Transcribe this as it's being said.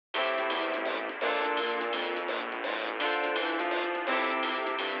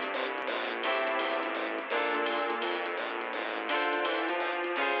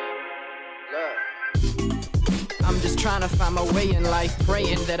trying to find my way in life,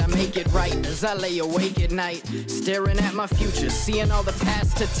 praying that I make it right as I lay awake at night, staring at my future, seeing all the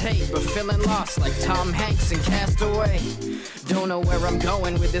past to take, but feeling lost like Tom Hanks in Castaway. Don't know where I'm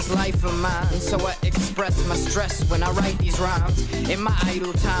going with this life of mine, so I express my stress when I write these rhymes. In my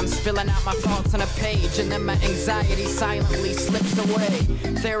idle time, spilling out my thoughts on a page, and then my anxiety silently slips away.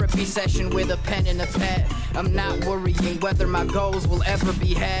 Therapy session with a pen and a pad. I'm not worrying whether my goals will ever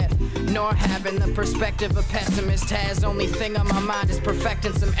be had, nor having the perspective a pessimist has. Only thing on my mind is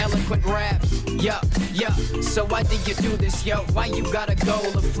perfecting some eloquent raps. Yup, so why do you do this, yo? Why you got a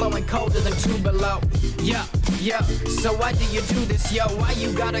goal of flowing colder than 2 below? Yup, so why do you do this, yo? Why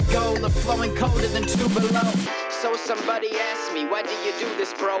you got a goal of flowing colder than 2 below? So somebody asked me, why do you do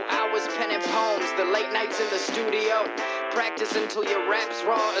this, bro? I was penning poems, the late nights in the studio, practice until your raps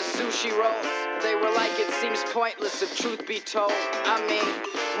raw as sushi rolls. They were like, it seems pointless if truth be told. I mean,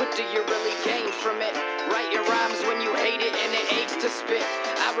 what do you really gain from it? Write your rhymes when you hate it and it aches to spit.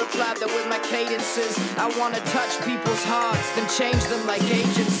 I replied that with my cadences, I wanna touch people's hearts, then change them like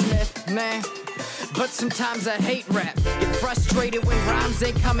Agent Smith, man. But sometimes I hate rap, get frustrated when rhymes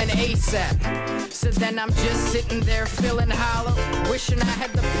ain't coming ASAP. So then I'm just sitting there feeling hollow, wishing I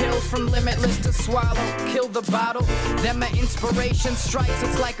had the pill from Limitless to swallow. Kill the bottle, then my inspiration strikes.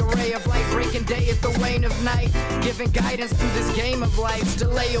 It's like a ray of light breaking day at the wane of night, giving guidance through this game of life.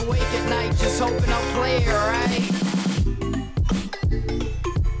 Still lay awake at night, just hoping I'll play it right.